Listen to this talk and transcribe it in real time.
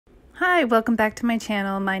Hi, welcome back to my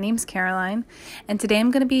channel. My name's Caroline, and today I'm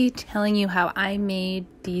going to be telling you how I made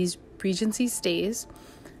these Regency stays.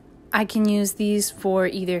 I can use these for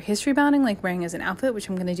either history bounding, like wearing as an outfit, which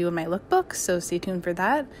I'm going to do in my lookbook, so stay tuned for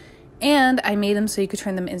that. And I made them so you could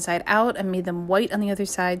turn them inside out. I made them white on the other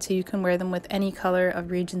side so you can wear them with any color of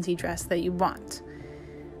Regency dress that you want.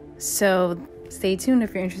 So stay tuned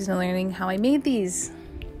if you're interested in learning how I made these.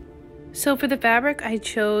 So for the fabric, I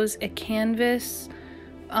chose a canvas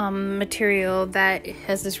material that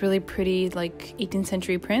has this really pretty like 18th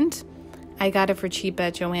century print. I got it for cheap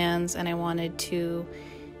at Joann's and I wanted to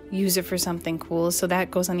use it for something cool, so that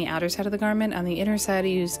goes on the outer side of the garment. On the inner side I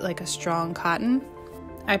used like a strong cotton.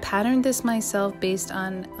 I patterned this myself based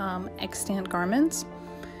on extant garments,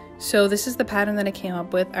 so this is the pattern that I came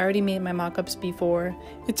up with. I already made my mock-ups before.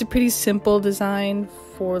 It's a pretty simple design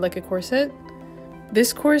for like a corset.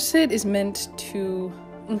 This corset is meant to,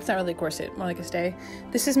 it's not really a corset, more like a stay.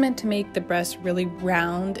 This is meant to make the breast really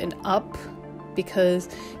round and up, because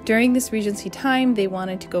during this Regency time they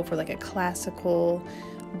wanted to go for like a classical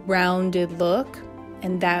rounded look,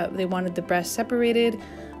 and that they wanted the breast separated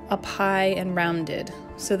up high and rounded.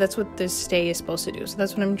 So that's what this stay is supposed to do. So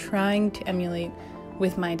that's what I'm trying to emulate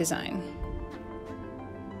with my design.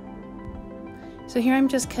 So here I'm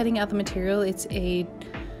just cutting out the material. It's a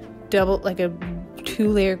double, like a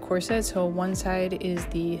 2-layer corset, so one side is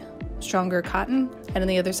the stronger cotton and on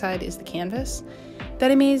the other side is the canvas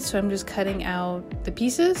that I made. So I'm just cutting out the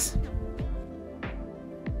pieces.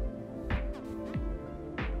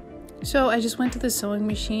 So I just went to the sewing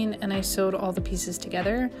machine and I sewed all the pieces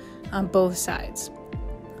together on both sides.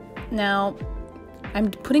 Now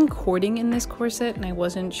I'm putting cording in this corset and I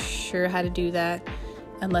wasn't sure how to do that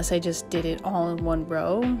unless I just did it all in one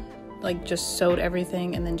row, like just sewed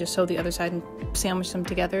everything and then just sewed the other side and sandwiched them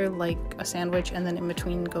together like a sandwich, and then in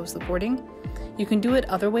between goes the cording. You can do it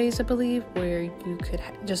other ways, I believe, where you could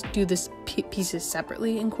just do this pieces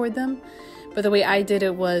separately and cord them, but the way I did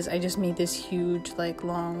it was I just made this huge like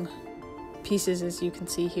long pieces, as you can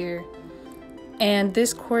see here. And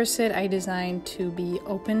this corset I designed to be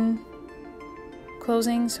open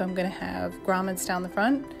closing, so I'm gonna have grommets down the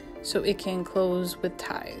front so it can close with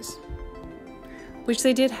ties, which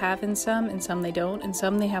they did have in some they don't. In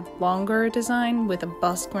some they have longer design with a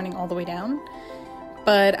bust running all the way down,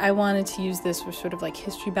 but I wanted to use this for sort of like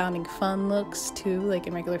history bounding fun looks too, like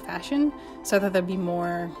in regular fashion, so I thought that'd be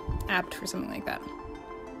more apt for something like that.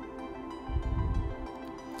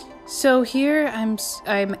 So here I'm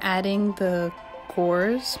adding the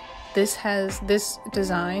gores. This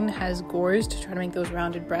design has gores to try to make those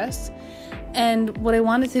rounded breasts, and what I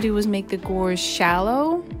wanted to do was make the gores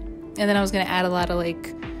shallow, and then I was going to add a lot of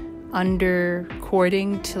like under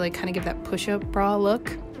cording to like kind of give that push-up bra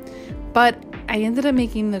look, but I ended up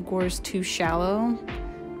making the gores too shallow,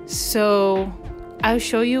 so I'll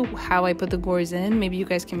show you how I put the gores in. Maybe you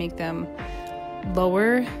guys can make them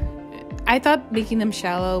lower. I thought making them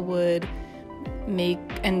shallow would make,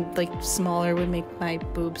 and like smaller would make my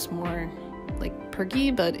boobs more like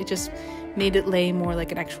perky, but it just made it lay more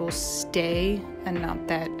like an actual stay and not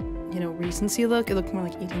that, you know, Regency look. It looked more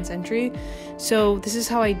like 18th century. So this is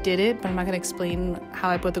how I did it, but I'm not going to explain how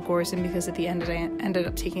I put the gores in because at the end I ended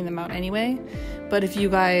up taking them out anyway. But if you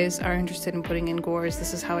guys are interested in putting in gores,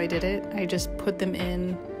 this is how I did it. I just put them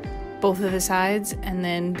in both of the sides and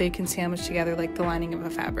then they can sandwich together like the lining of a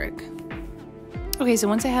fabric. Okay, so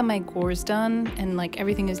once I have my gores done and like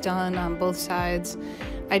everything is done on both sides,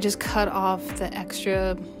 I just cut off the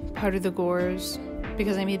extra part of the gores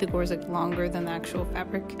because I made the gores like longer than the actual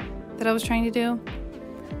fabric that I was trying to do.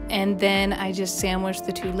 And then I just sandwiched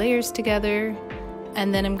the 2 layers together,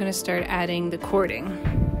 and then I'm going to start adding the cording.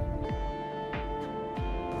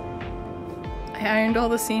 I ironed all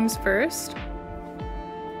the seams first.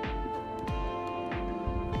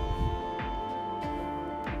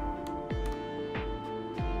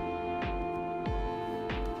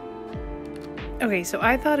 Okay, so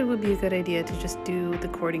I thought it would be a good idea to just do the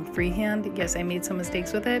cording freehand. Yes, I made some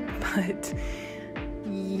mistakes with it, but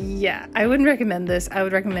yeah, I wouldn't recommend this. I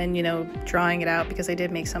would recommend, you know, drawing it out because I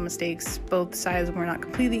did make some mistakes. Both sides were not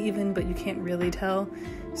completely even, but you can't really tell.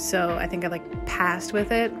 So I think I like passed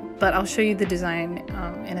with it, but I'll show you the design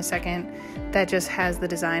in a second. That just has the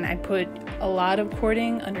design. I put a lot of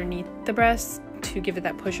cording underneath the breast to give it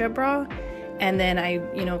that push-up bra, and then I,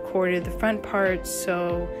 you know, corded the front part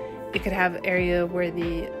so it could have area where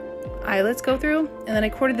the eyelets go through, and then I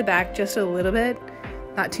corded the back just a little bit,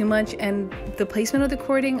 not too much. And the placement of the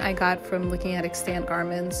cording I got from looking at extant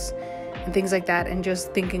garments and things like that, and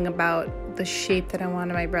just thinking about the shape that I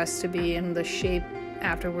wanted my breasts to be, and the shape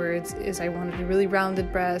afterwards is I wanted a really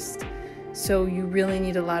rounded breast, So you really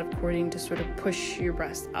need a lot of cording to sort of push your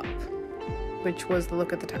breast up, which was the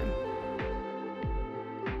look at the time.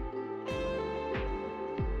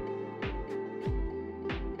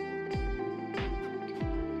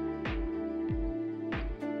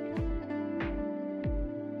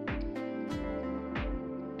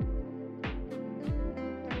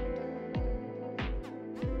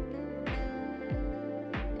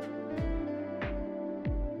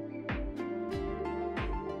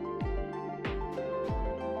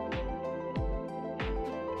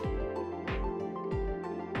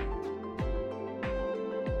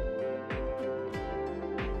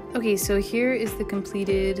 Okay, so here is the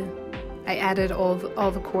completed. I added all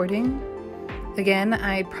the cording. Again,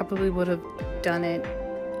 I probably would have done it,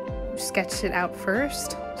 sketched it out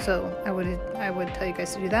first. So I would tell you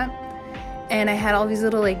guys to do that. And I had all these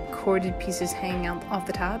little like corded pieces hanging out off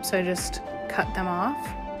the top, so I just cut them off.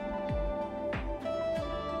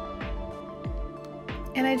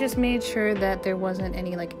 And I just made sure that there wasn't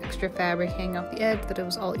any like extra fabric hanging off the edge, that it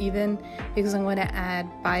was all even, because I'm going to add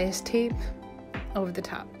bias tape over the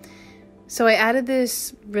top. So I added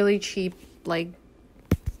this really cheap like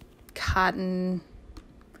cotton,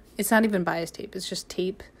 it's not even bias tape, it's just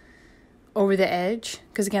tape over the edge,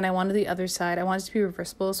 because again I wanted the other side, I wanted it to be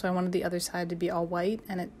reversible, so I wanted the other side to be all white,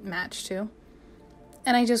 and it matched too.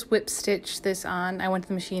 And I just whip stitched this on. I went to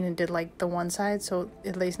the machine and did like the one side so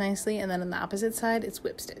it lays nicely, and then on the opposite side it's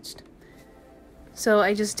whip stitched. So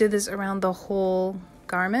I just did this around the whole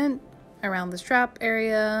garment, around the strap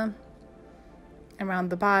area, around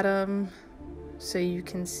the bottom, so you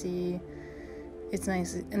can see it's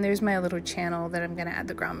nice. And there's my little channel that I'm gonna add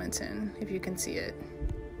the grommets in, if you can see it.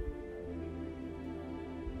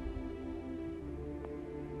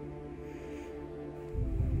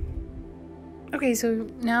 Okay, so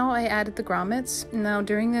now I added the grommets. Now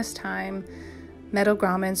during this time, metal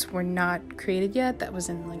grommets were not created yet. That was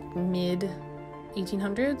in like mid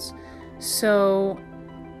 1800s. So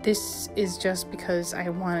this is just because I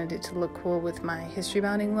wanted it to look cool with my history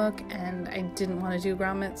bounding look, and I didn't want to do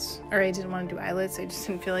grommets, or I didn't want to do eyelets. I just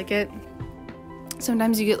didn't feel like it.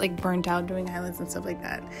 Sometimes you get like burnt out doing eyelets and stuff like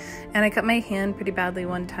that. And I cut my hand pretty badly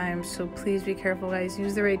one time, so please be careful, guys.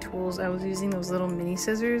 Use the right tools. I was using those little mini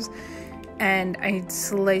scissors, and I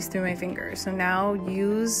sliced through my finger. So now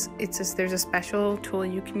there's a special tool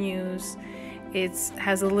you can use. It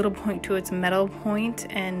has a little point to it. It's a metal point,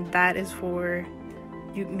 and that is for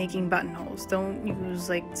you making buttonholes. Don't use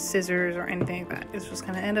like scissors or anything like that. It's just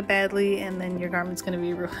gonna end up badly, and then your garment's gonna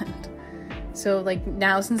be ruined. So like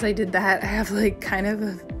now, since I did that, I have like kind of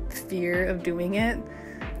a fear of doing it.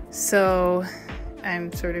 So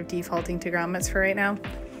I'm sort of defaulting to grommets for right now.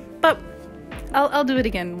 But I'll do it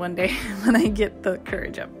again one day when I get the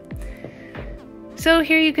courage up. So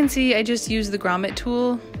here you can see I just used the grommet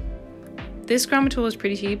tool. This grommet tool is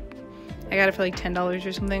pretty cheap. I got it for like $10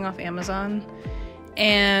 or something off Amazon.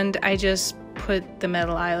 And I just put the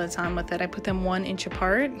metal eyelets on with it. I put them 1 inch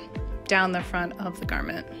apart down the front of the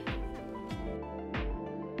garment.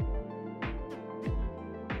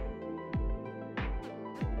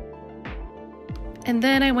 And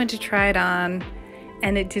then I went to try it on,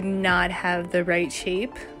 and it did not have the right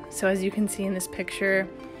shape. So as you can see in this picture,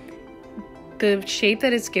 the shape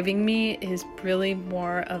that it's giving me is really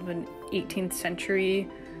more of an 18th century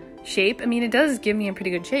shape. I mean, it does give me a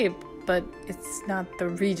pretty good shape, but it's not the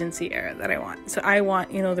Regency era that I want. So I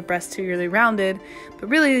want, you know, the breast to be really rounded, but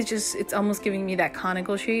really it's almost giving me that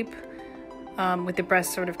conical shape, with the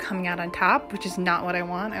breast sort of coming out on top, which is not what I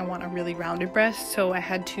want. I want a really rounded breast. So I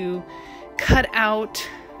had to cut out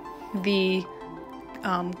the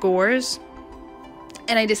gores,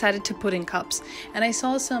 and I decided to put in cups. And I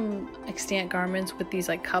saw some extant garments with these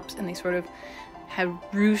like cups, and they sort of had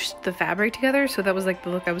ruched the fabric together, so that was like the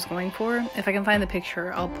look I was going for. If I can find the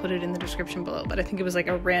picture, I'll put it in the description below, but I think it was like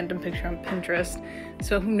a random picture on Pinterest,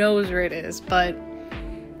 so who knows where it is. But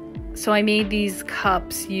so I made these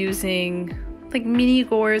cups using like mini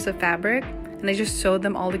gores of fabric, and I just sewed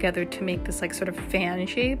them all together to make this like sort of fan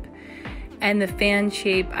shape. And the fan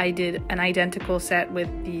shape, I did an identical set with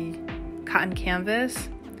the cotton canvas.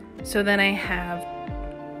 So then I have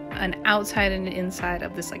an outside and an inside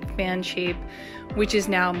of this like fan shape, which is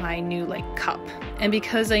now my new like cup. And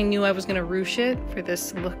because I knew I was gonna ruche it for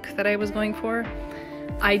this look that I was going for,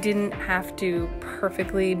 I didn't have to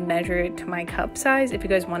perfectly measure it to my cup size. If you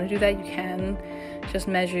guys want to do that, you can just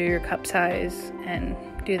measure your cup size and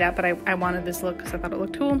do that, but I wanted this look because I thought it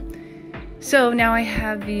looked cool. So now I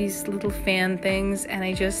have these little fan things, and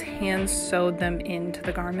I just hand sewed them into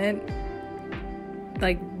the garment,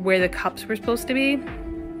 like where the cups were supposed to be,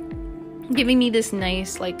 giving me this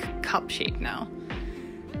nice like cup shape now.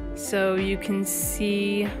 So you can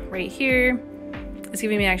see right here, it's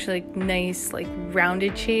giving me actually like nice like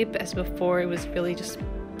rounded shape, as before it was really just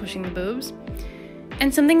pushing the boobs.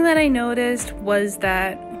 And something that I noticed was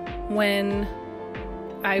that when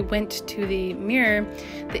I went to the mirror,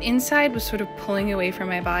 the inside was sort of pulling away from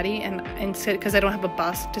my body, and instead, because I don't have a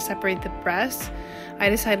bust to separate the breasts, I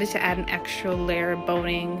decided to add an extra layer of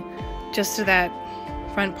boning just to that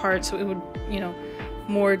front part, so it would, you know,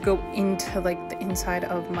 more go into like the inside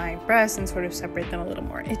of my breasts and sort of separate them a little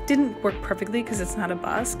more. It didn't work perfectly because it's not a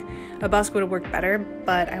busk. A busk would have worked better,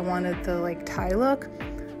 but I wanted the like tie look,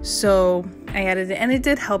 so I added it, and it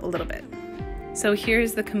did help a little bit. So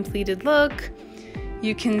here's the completed look.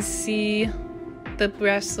 You can see the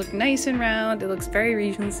breasts look nice and round. It looks very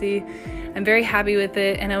Regency. I'm very happy with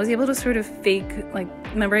it, and I was able to sort of fake, like,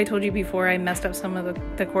 remember I told you before I messed up some of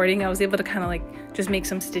the cording? I was able to kind of like just make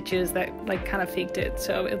some stitches that like kind of faked it,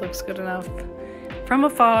 so it looks good enough from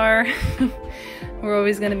afar. We're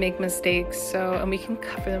always going to make mistakes, so, and we can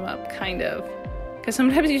cover them up kind of, because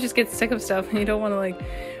sometimes you just get sick of stuff and you don't want to like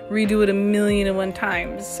redo it 1,000,001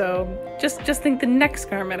 times. So just think the next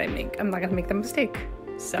garment I make, I'm not going to make that mistake.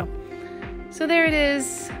 So there it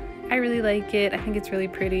is. I really like it. I think it's really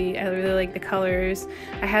pretty. I really like the colors.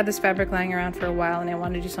 I had this fabric lying around for a while and I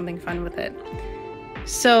wanted to do something fun with it.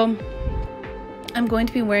 So I'm going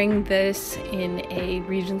to be wearing this in a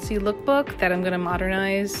Regency lookbook that I'm going to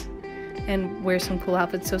modernize and wear some cool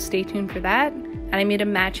outfits, so stay tuned for that. And I made a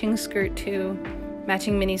matching skirt too,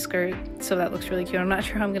 matching mini skirt, so that looks really cute. I'm not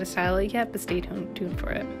sure how I'm going to style it yet, but stay tuned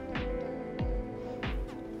for it.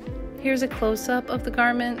 Here's a close-up of the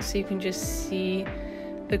garment so you can just see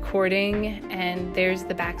the cording, and there's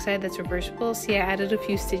the backside that's reversible. See, I added a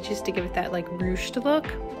few stitches to give it that like ruched look.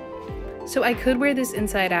 So I could wear this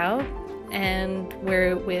inside out and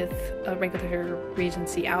wear it with a regular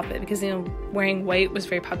Regency outfit, because, you know, wearing white was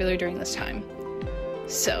very popular during this time.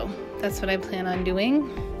 So that's what I plan on doing.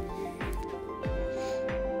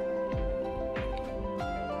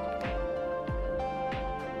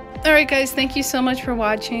 Alright guys, thank you so much for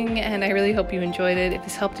watching, and I really hope you enjoyed it. If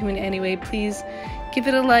this helped you in any way, please give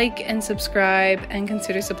it a like and subscribe, and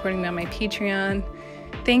consider supporting me on my Patreon.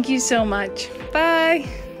 Thank you so much. Bye!